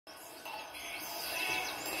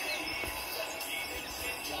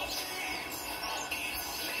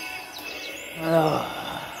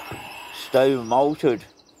Stone malted.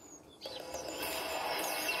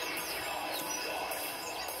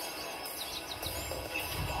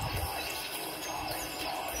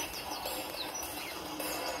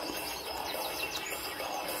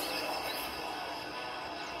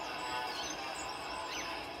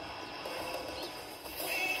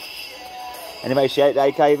 Anyway, shake the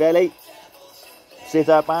AK Valley.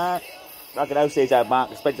 Scissor back. I can know scissor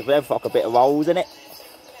back, expensive for them, fuck a bit of rolls in it.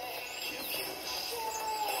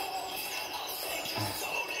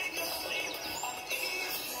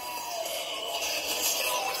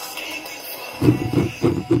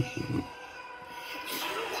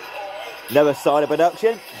 Another cider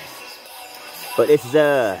production. But this is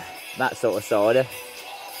that sort of cider.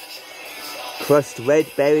 Crushed red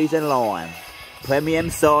berries and lime. Premium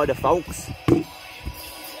cider, folks.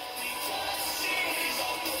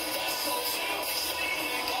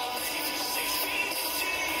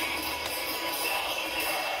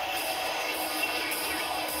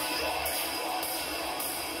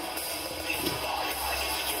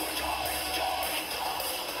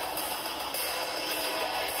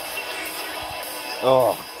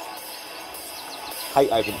 Oh,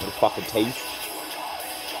 hate opening it with fucking teeth.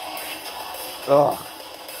 Oh.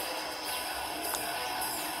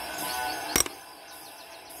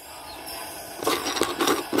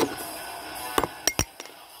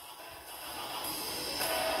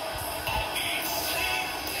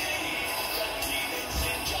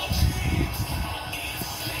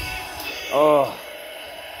 Oh.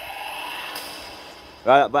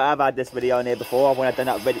 Right, but I've had this video on here before when I've done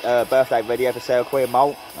that birthday video for Sarah Queen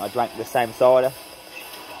Malt. I drank the same cider.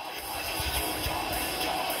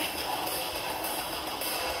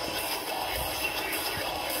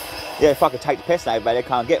 Yeah, fucking take the piss now, but they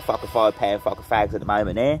can't get fucking 5 pound fucking fags at the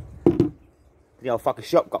moment here. The old fucking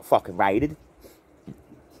shop got fucking raided.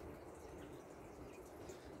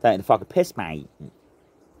 Taking the fucking piss, mate.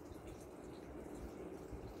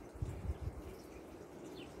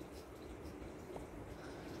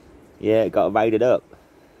 Yeah, it got raided up.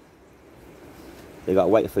 They got to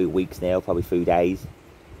wait a few weeks now, probably 2 days.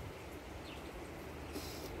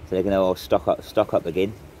 So they're gonna all stock up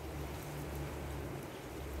again.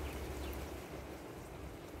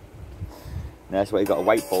 And that's what you got to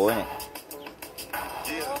wait for, isn't it?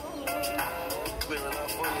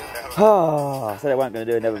 Oh, so they weren't going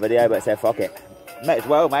to do another video, but I said fuck it. Might as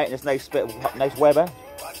well, mate. It's nice bit of nice weather.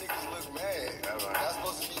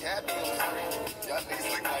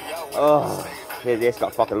 Oh, it's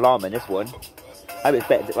got fucking lime in this one. I hope it's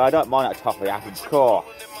better. Well, I don't mind that toffee apple core.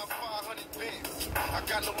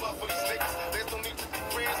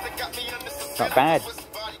 Not bad.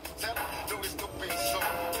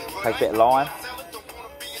 Take a bit of lime.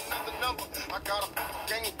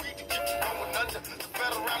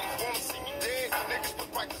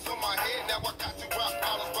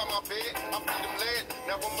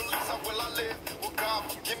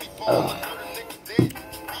 Oh.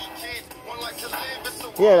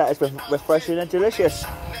 Yeah, that is refreshing and delicious.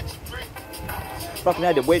 Fucking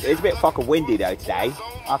hell, the wind. It's a bit fucking windy though today.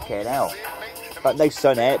 Fucking hell. But no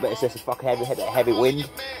sun out, but it's just a fucking heavy wind.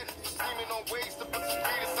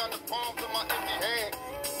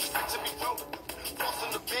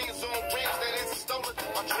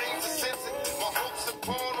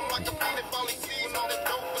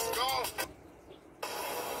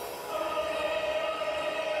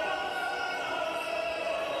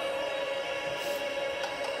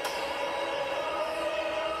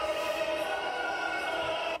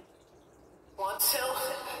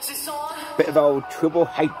 Bit of old Triple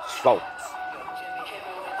H, folks.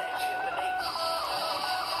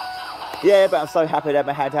 Yeah, but I'm so happy that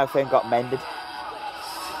my handheld thing got mended.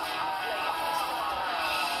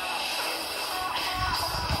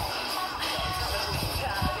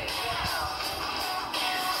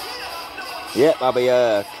 Yep, I'll be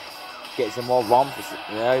getting some more ROM,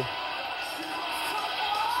 you know.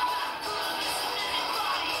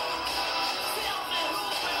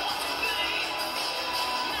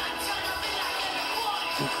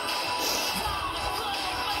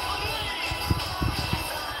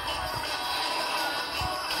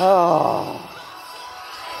 Oh.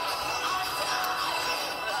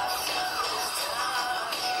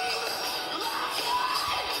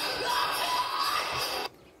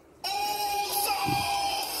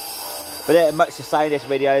 But there ain't much to say in this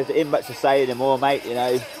video. There ain't much to say anymore, mate, you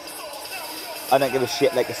know. I don't give a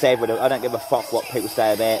shit, like I said, I don't give a fuck what people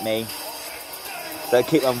say about me. So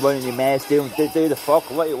keep on running your mouths, do the fuck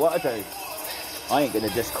what you want to do. I ain't gonna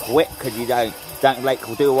just quit because you don't like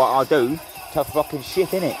do what I do. Tough fucking shit,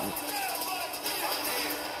 innit?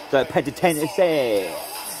 So pay attention to say.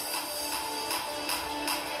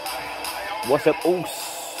 What's up, Oos?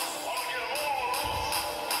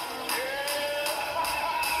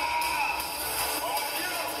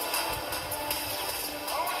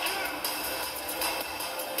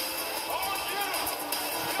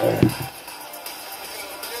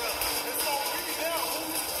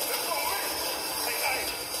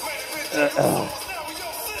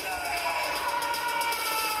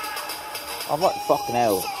 I'm like, fucking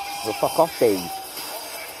hell. Well, fuck off, these.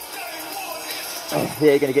 Yeah,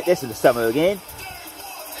 you're gonna get this in the summer again.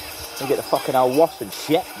 You get the fucking old wasp and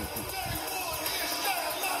shit.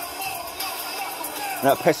 And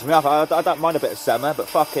that pisses me off. I don't mind a bit of summer, but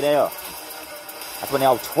fucking hell. That's when the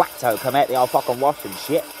old twatto come out, the old fucking wasp and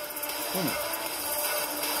shit.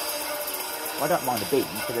 I don't mind the bees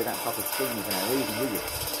because they don't fucking sting me for no reason, do you?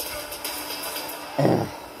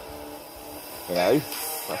 You know,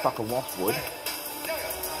 but a fucking wasp would.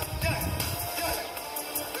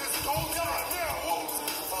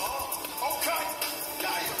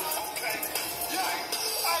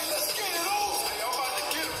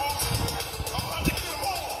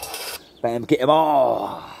 Bam, get him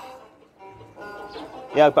all.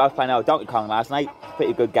 Yeah, but I was playing Donkey Kong last night.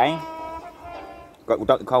 Pretty good game. Got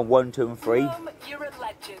Donkey Kong 1, 2 and 3. You're a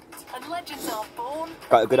legend, and legends are born.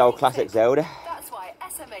 Got a good old classic Zelda. That's why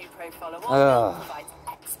SMA Pro Follow On provides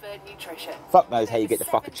expert nutrition. Fuck knows how you get the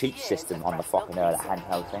fucking cheat system on the fucking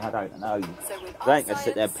handheld thing. I don't know. I ain't gonna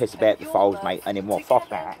sit there and piss about the files, mate, anymore. Fuck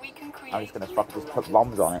that. I'm just gonna fucking just put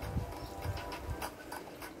bombs on it.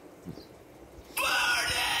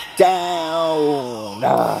 Down!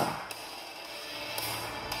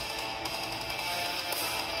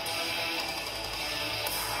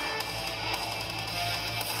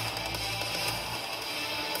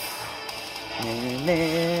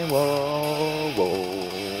 Whoa, whoa.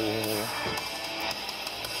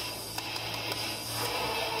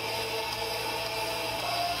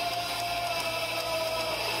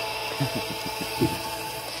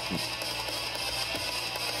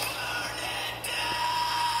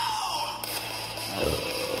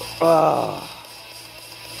 Oh.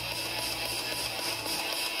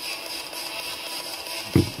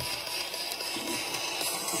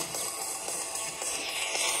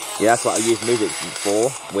 Yeah, that's what I use music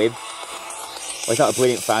for, with. Well, it's not a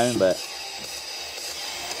brilliant phone, but...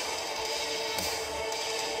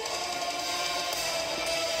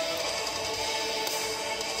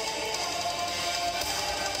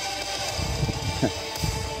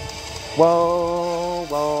 Whoa,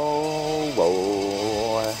 whoa, whoa.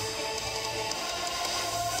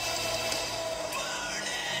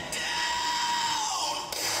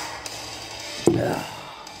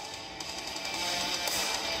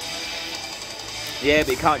 Yeah,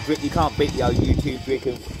 but you can't beat the old YouTube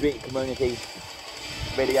drinking community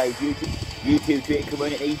videos. YouTube drinking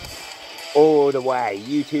community all the way.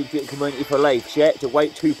 YouTube drinking community for life. Shit, to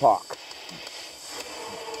wait Tupac.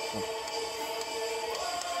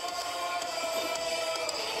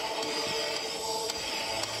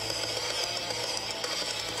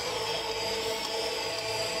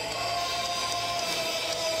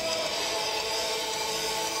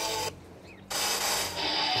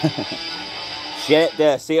 Shit,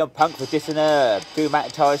 there, CM Punk for dissing a Drew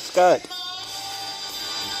McIntyre's skirt.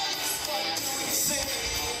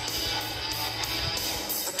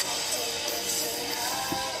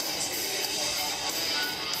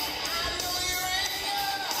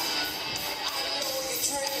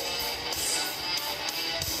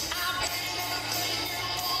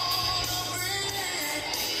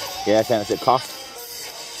 Yeah, that's how much it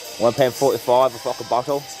costs. One paying 45 a fucking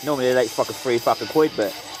bottle. Normally they're like fucking £3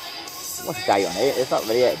 but what's the date on it? It's not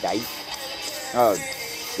really a date. Oh,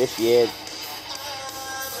 this year,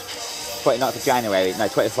 29th of January, no,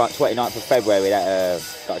 29th of February that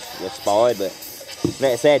got expired, but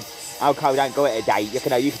like I said, alcohol don't go at a date. You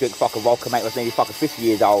can drink fucking vodka, mate, was nearly fucking 50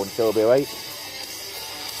 years old and still be right.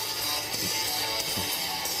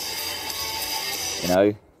 You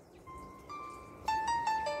know?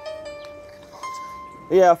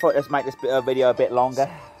 Yeah, I thought let's make this video a bit longer.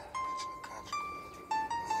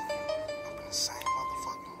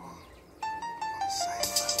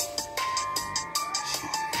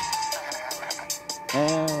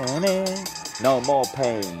 No more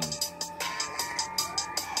pain.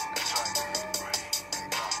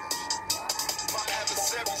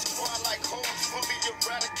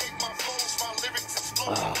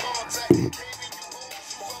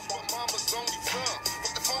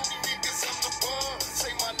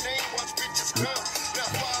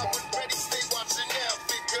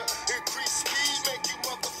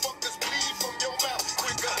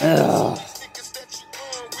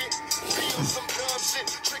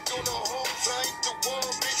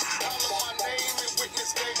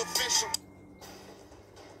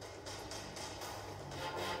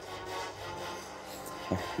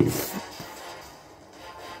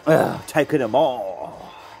 Taking them all.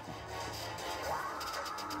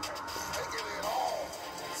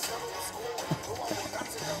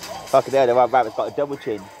 Fucking hell, the white rabbit's got a double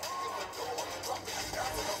chin.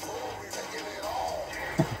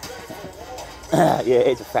 Yeah,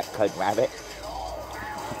 it's a fat cunt rabbit.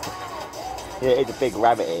 Yeah, it's a big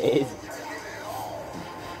rabbit, it is.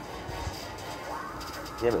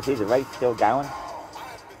 Yeah, but see the race still going.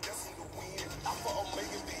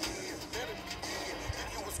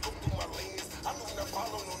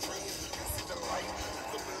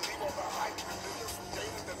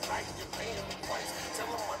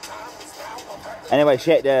 Anyway,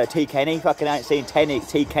 shit, T. Kenny, fucking ain't seen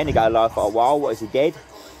T. Kenny go alive for a while. What, is he dead?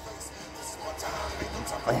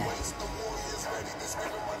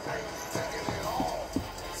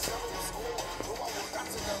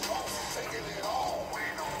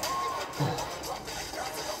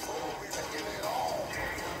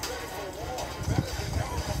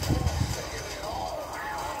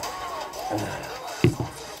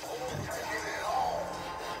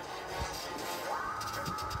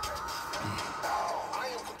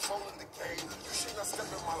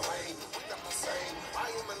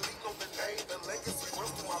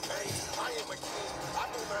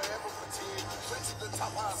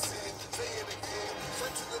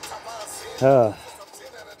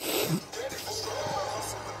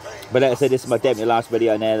 But like I said, this is my definitely last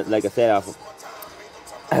video now. Like I said,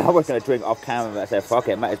 I was going to drink off camera, but I said, fuck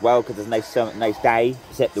it, might as well, because it's a nice day,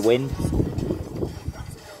 except the wind.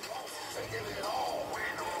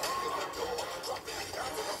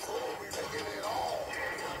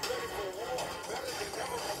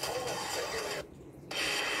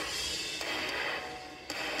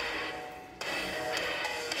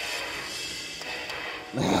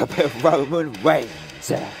 A bit of Roman Reigns.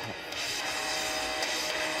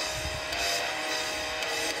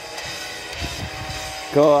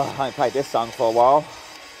 Cool, I haven't played this song for a while.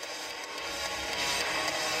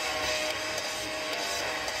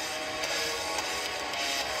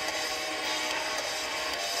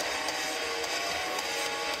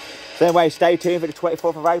 So anyway, stay tuned for the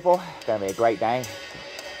 24th of April. It's going to be a great day.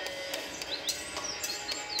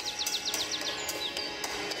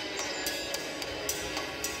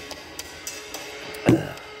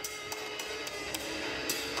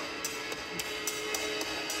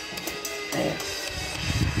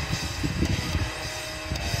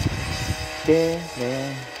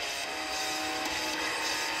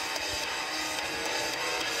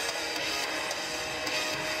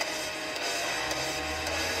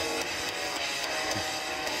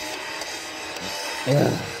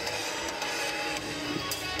 Yeah.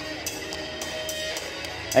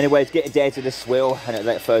 Anyway, it's getting down to the swill, and it's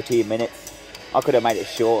like 13 minutes. I could have made it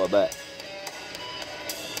shorter, but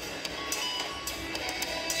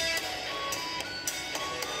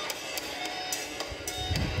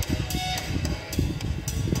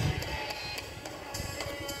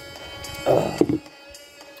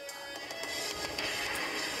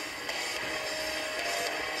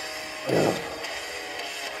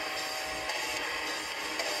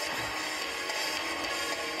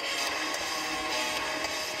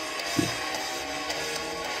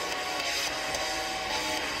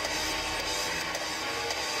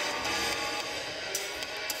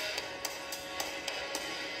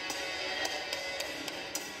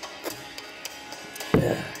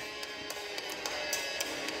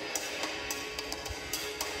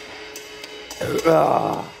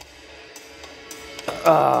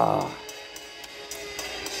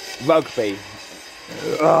rugby.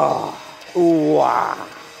 Wow.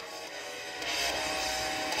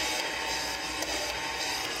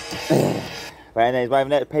 But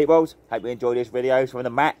anyways, peoples, hope you enjoyed this video from the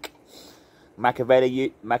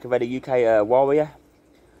Machiavelli UK Warrior.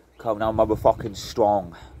 Coming on motherfucking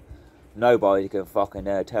strong. Nobody can fucking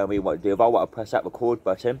tell me what to do. If I want to press that record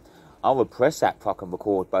button, I will press that fucking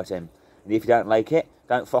record button. And if you don't like it,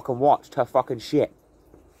 don't fucking watch. Tough fucking shit.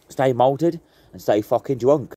 Stay malted and stay fucking drunk.